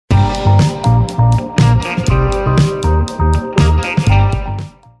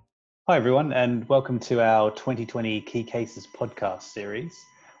Hi, everyone, and welcome to our 2020 Key Cases podcast series.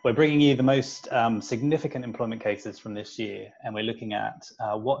 We're bringing you the most significant employment cases from this year, and we're looking at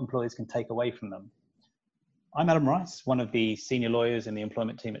what employers can take away from them. I'm Adam Rice, one of the senior lawyers in the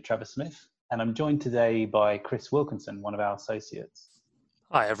employment team at Travers Smith, and I'm joined today by Chris Wilkinson, one of our associates.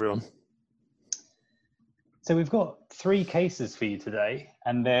 Hi, everyone. So we've got three cases for you today,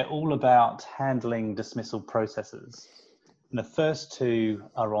 and they're all about handling dismissal processes. And the first two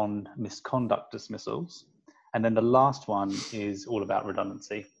are on misconduct dismissals. And then the last one is all about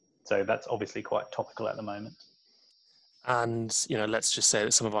redundancy. So that's obviously quite topical at the moment. And, let's just say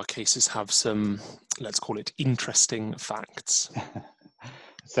that some of our cases have some, let's call it interesting facts.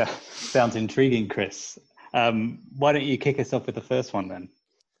 So, sounds intriguing, Chris. Why don't you kick us off with the first one then?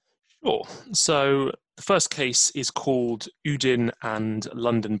 Sure. So the first case is called Udin and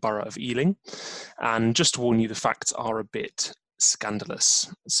London Borough of Ealing. And just to warn you, the facts are a bit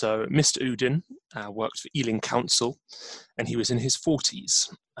scandalous. So Mr. Udin worked for Ealing Council, and he was in his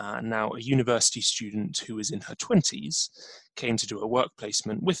 40s. Now, a university student who was in her 20s came to do a work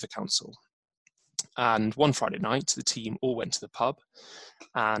placement with the council. And one Friday night, the team all went to the pub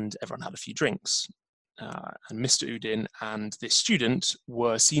and everyone had a few drinks. And Mr. Udin and this student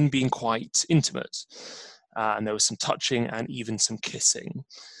were seen being quite intimate. And there was some touching and even some kissing.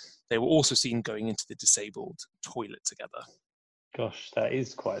 They were also seen going into the disabled toilet together. Gosh, that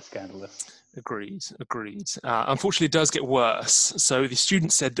is quite scandalous. Agreed. Unfortunately, it does get worse. So the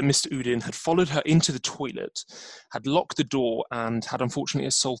student said that Mr. Udin had followed her into the toilet, had locked the door, and had unfortunately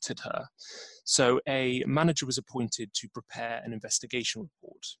assaulted her. So a manager was appointed to prepare an investigation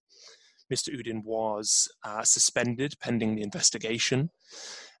report. Mr. Udin was suspended pending the investigation,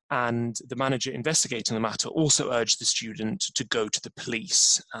 and the manager investigating the matter also urged the student to go to the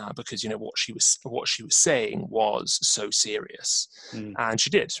police because what she was saying was so serious, and she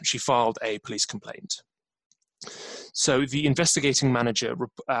did. She filed a police complaint. So the investigating manager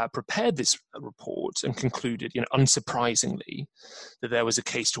prepared this report and concluded, unsurprisingly, that there was a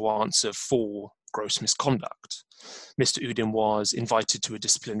case to answer for gross misconduct. Mr. Udin was invited to a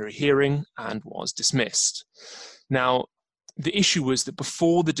disciplinary hearing and was dismissed. Now, the issue was that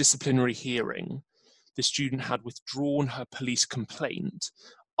before the disciplinary hearing, the student had withdrawn her police complaint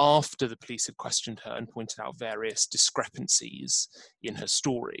after the police had questioned her and pointed out various discrepancies in her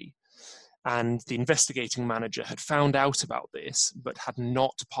story. And the investigating manager had found out about this, but had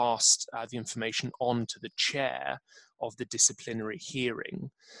not passed the information on to the chair of the disciplinary hearing,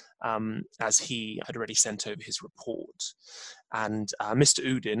 as he had already sent over his report. And Mr.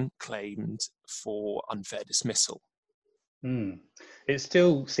 Udin claimed for unfair dismissal. It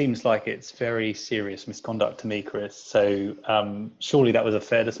still seems like it's very serious misconduct to me, Chris. So surely that was a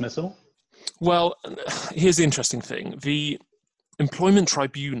fair dismissal? Well, here's the interesting thing. The Employment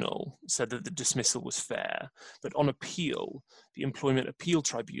Tribunal said that the dismissal was fair, but on appeal, the Employment Appeal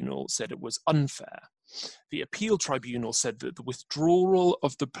Tribunal said it was unfair. The Appeal Tribunal said that the withdrawal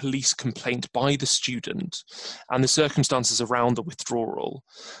of the police complaint by the student and the circumstances around the withdrawal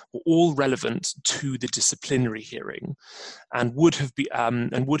were all relevant to the disciplinary hearing and would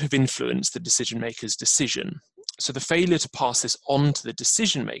have influenced the decision maker's decision. So the failure to pass this on to the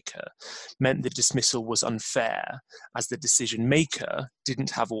decision maker meant the dismissal was unfair, as the decision maker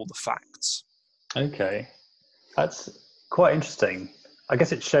didn't have all the facts. Okay, that's quite interesting. I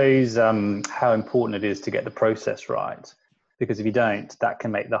guess it shows how important it is to get the process right, because if you don't, that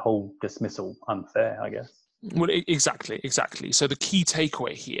can make the whole dismissal unfair, I guess. Well, exactly. So the key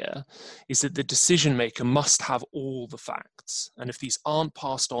takeaway here is that the decision maker must have all the facts. And if these aren't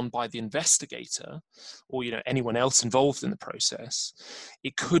passed on by the investigator or anyone else involved in the process,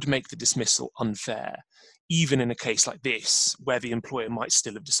 it could make the dismissal unfair, even in a case like this, where the employer might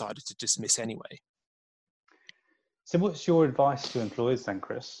still have decided to dismiss anyway. So what's your advice to employers then,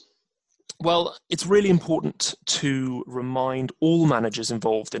 Chris? Well, it's really important to remind all managers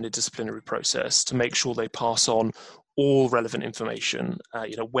involved in a disciplinary process to make sure they pass on all relevant information,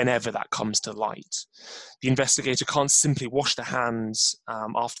 whenever that comes to light. The investigator can't simply wash their hands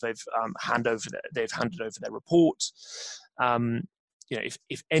after they've handed over their report.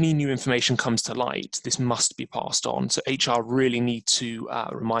 If any new information comes to light, this must be passed on. So HR really need to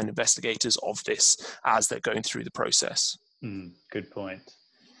remind investigators of this as they're going through the process. Good point.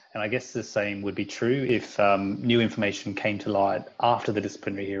 And I guess the same would be true if new information came to light after the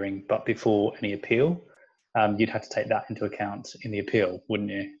disciplinary hearing, but before any appeal. You'd have to take that into account in the appeal, wouldn't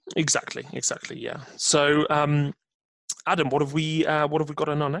you? Exactly. Yeah. So, Adam, what have we got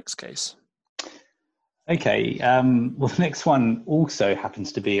in our next case? Okay. Well, the next one also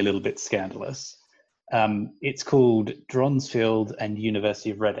happens to be a little bit scandalous. It's called Dronsfield and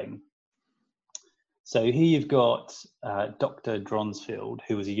University of Reading. So here you've got Dr. Dronsfield,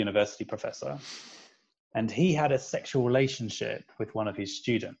 who was a university professor, and he had a sexual relationship with one of his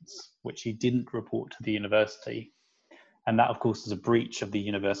students, which he didn't report to the university. And that, of course, is a breach of the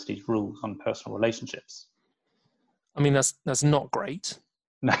university's rules on personal relationships. I mean, that's not great.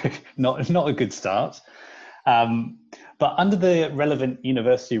 No, not a good start. But under the relevant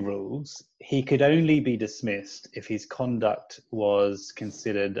university rules, he could only be dismissed if his conduct was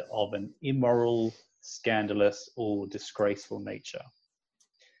considered of an immoral, scandalous, or disgraceful nature.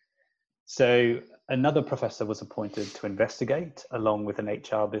 So another professor was appointed to investigate, along with an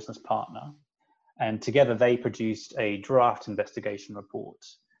HR business partner. And together they produced a draft investigation report,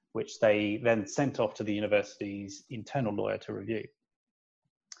 which they then sent off to the university's internal lawyer to review.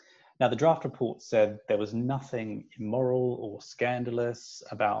 Now, the draft report said there was nothing immoral or scandalous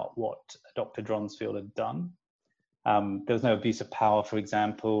about what Dr. Dronsfield had done. There was no abuse of power, for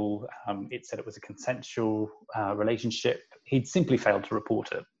example. It said it was a consensual relationship. He'd simply failed to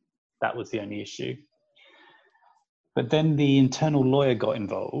report it. That was the only issue. But then the internal lawyer got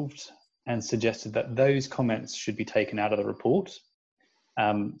involved and suggested that those comments should be taken out of the report.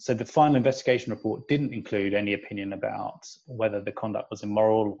 So the final investigation report didn't include any opinion about whether the conduct was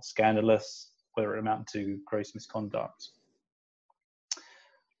immoral or scandalous, whether it amounted to gross misconduct.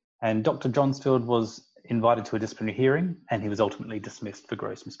 And Dr. Dronsfield was invited to a disciplinary hearing, and he was ultimately dismissed for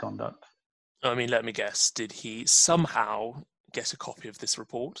gross misconduct. I mean, let me guess, did he somehow get a copy of this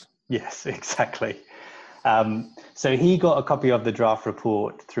report? Yes, exactly. So he got a copy of the draft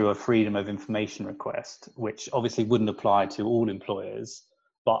report through a Freedom of Information request, which obviously wouldn't apply to all employers,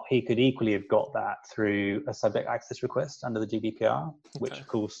 but he could equally have got that through a subject access request under the GDPR, which of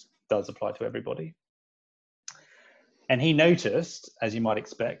course does apply to everybody. And he noticed, as you might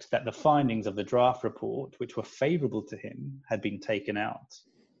expect, that the findings of the draft report, which were favourable to him, had been taken out.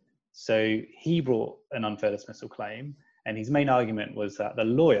 So he brought an unfair dismissal claim, and his main argument was that the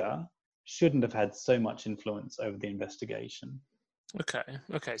lawyer shouldn't have had so much influence over the investigation.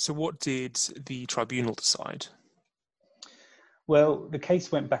 Okay. So what did the tribunal decide? Well, the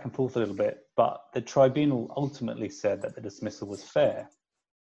case went back and forth a little bit, but the tribunal ultimately said that the dismissal was fair.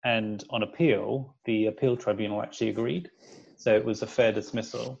 And on appeal, the appeal tribunal actually agreed. So it was a fair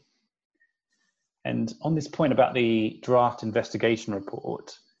dismissal. And on this point about the draft investigation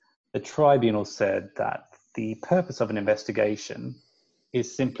report, the tribunal said that the purpose of an investigation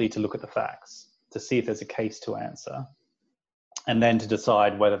is simply to look at the facts, to see if there's a case to answer, and then to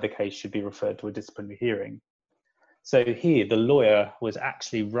decide whether the case should be referred to a disciplinary hearing. So here, the lawyer was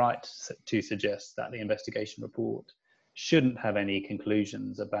actually right to suggest that the investigation report shouldn't have any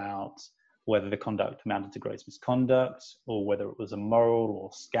conclusions about whether the conduct amounted to gross misconduct or whether it was immoral or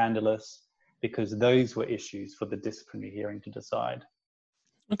scandalous, because those were issues for the disciplinary hearing to decide.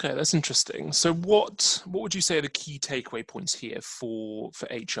 Okay, that's interesting. So what would you say are the key takeaway points here for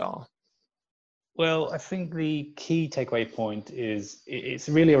HR? Well, I think the key takeaway point is it's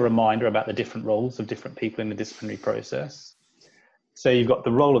really a reminder about the different roles of different people in the disciplinary process. So you've got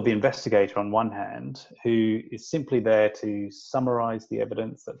the role of the investigator on one hand, who is simply there to summarize the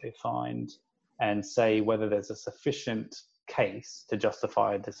evidence that they find and say whether there's a sufficient case to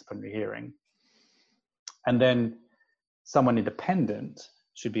justify a disciplinary hearing. And then someone independent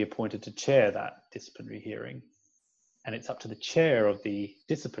should be appointed to chair that disciplinary hearing. And it's up to the chair of the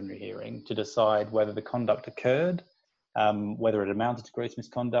disciplinary hearing to decide whether the conduct occurred, whether it amounted to gross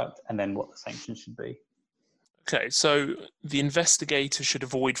misconduct, and then what the sanction should be. Okay, so the investigator should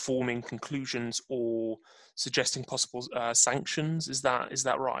avoid forming conclusions or suggesting possible sanctions. Is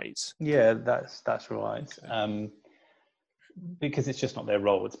that right? Yeah, that's right. Okay. Because it's just not their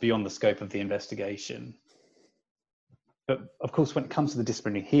role. It's beyond the scope of the investigation. But of course, when it comes to the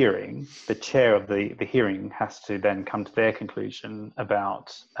disciplinary hearing, the chair of the hearing has to then come to their conclusion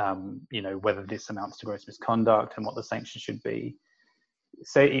about, whether this amounts to gross misconduct and what the sanction should be.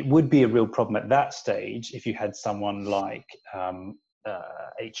 So it would be a real problem at that stage if you had someone like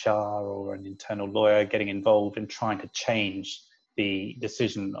HR or an internal lawyer getting involved and trying to change the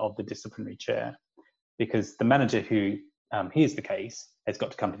decision of the disciplinary chair, because the manager who hears the case has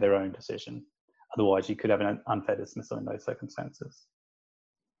got to come to their own decision. Otherwise, you could have an unfair dismissal in those circumstances.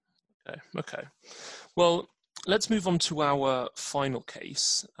 Okay. Well, let's move on to our final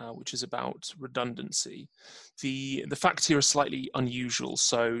case, which is about redundancy. The facts here are slightly unusual,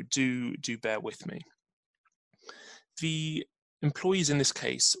 so do bear with me. The employees in this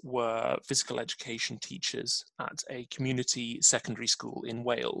case were physical education teachers at a community secondary school in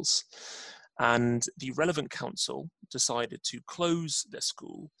Wales. And the relevant council decided to close their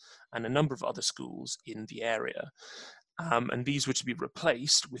school and a number of other schools in the area. and these were to be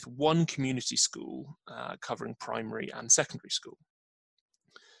replaced with one community school covering primary and secondary school.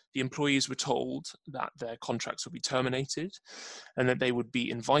 The employees were told that their contracts would be terminated and that they would be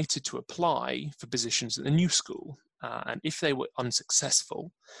invited to apply for positions at the new school. And if they were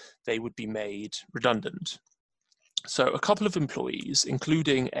unsuccessful, they would be made redundant. So a couple of employees,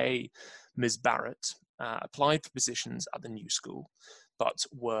 including a Ms. Barrett, applied for positions at the new school, but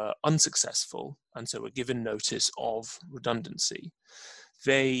were unsuccessful and so were given notice of redundancy.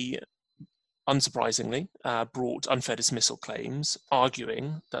 They, unsurprisingly, brought unfair dismissal claims,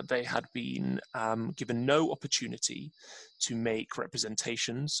 arguing that they had been given no opportunity to make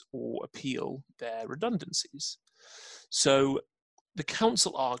representations or appeal their redundancies. So the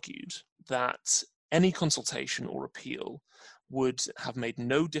council argued that any consultation or appeal would have made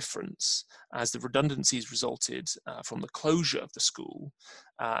no difference as the redundancies resulted from the closure of the school,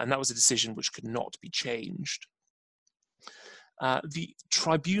 and that was a decision which could not be changed. The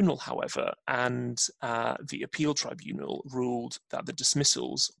tribunal, however, and the appeal tribunal ruled that the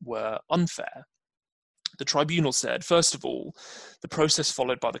dismissals were unfair. The tribunal said, first of all, the process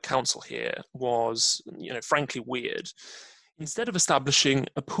followed by the council here was, frankly weird. Instead of establishing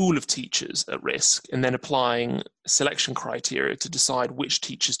a pool of teachers at risk and then applying selection criteria to decide which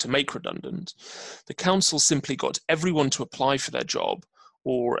teachers to make redundant, the council simply got everyone to apply for their job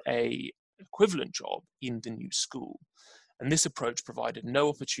or an equivalent job in the new school. And this approach provided no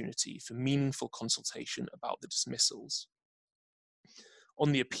opportunity for meaningful consultation about the dismissals.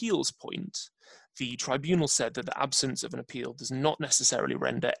 On the appeals point, the tribunal said that the absence of an appeal does not necessarily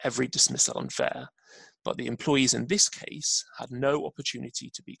render every dismissal unfair, but the employees in this case had no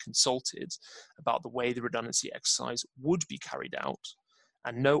opportunity to be consulted about the way the redundancy exercise would be carried out,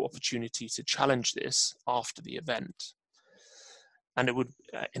 and no opportunity to challenge this after the event. And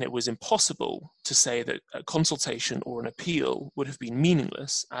it was impossible to say that a consultation or an appeal would have been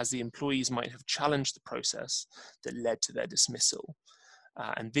meaningless, as the employees might have challenged the process that led to their dismissal.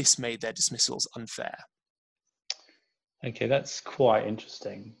 And this made their dismissals unfair. Okay, that's quite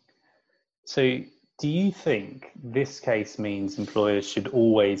interesting. So do you think this case means employers should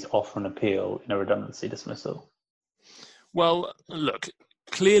always offer an appeal in a redundancy dismissal? Well, look,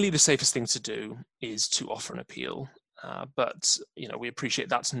 clearly the safest thing to do is to offer an appeal. But we appreciate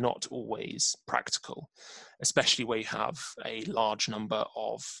that's not always practical, especially where you have a large number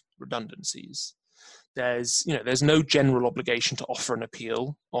of redundancies. There's no general obligation to offer an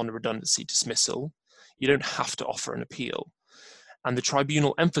appeal on a redundancy dismissal. You don't have to offer an appeal. And the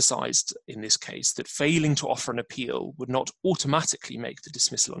tribunal emphasized in this case that failing to offer an appeal would not automatically make the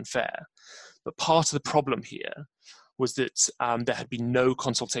dismissal unfair. But part of the problem here was that there had been no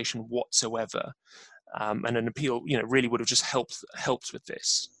consultation whatsoever. And an appeal, really would have just helped with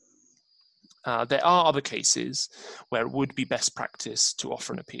this. There are other cases where it would be best practice to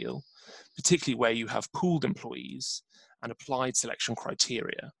offer an appeal, particularly where you have pooled employees and applied selection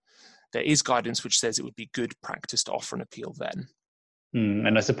criteria. There is guidance which says it would be good practice to offer an appeal then.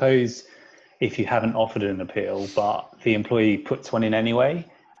 And I suppose if you haven't offered an appeal, but the employee puts one in anyway,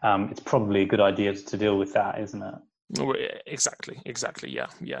 it's probably a good idea to deal with that, isn't it? Exactly. Yeah.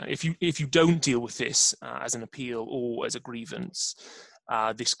 If you don't deal with this as an appeal or as a grievance,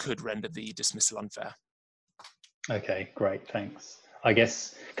 this could render the dismissal unfair. Okay, great, thanks. I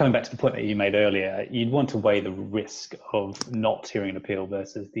guess coming back to the point that you made earlier, you'd want to weigh the risk of not hearing an appeal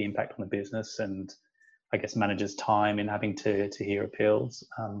versus the impact on the business, and I guess managers' time in having to hear appeals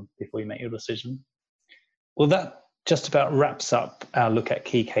before you make your decision. Well, that just about wraps up our look at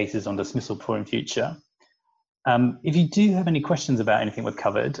key cases on dismissal before in future. If you do have any questions about anything we've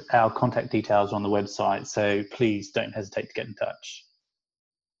covered, our contact details are on the website, so please don't hesitate to get in touch.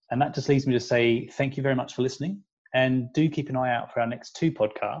 And that just leaves me to say thank you very much for listening, and do keep an eye out for our next 2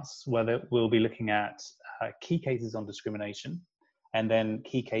 podcasts, where we'll be looking at key cases on discrimination and then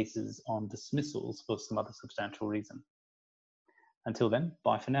key cases on dismissals for some other substantial reason. Until then,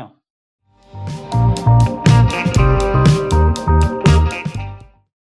 bye for now.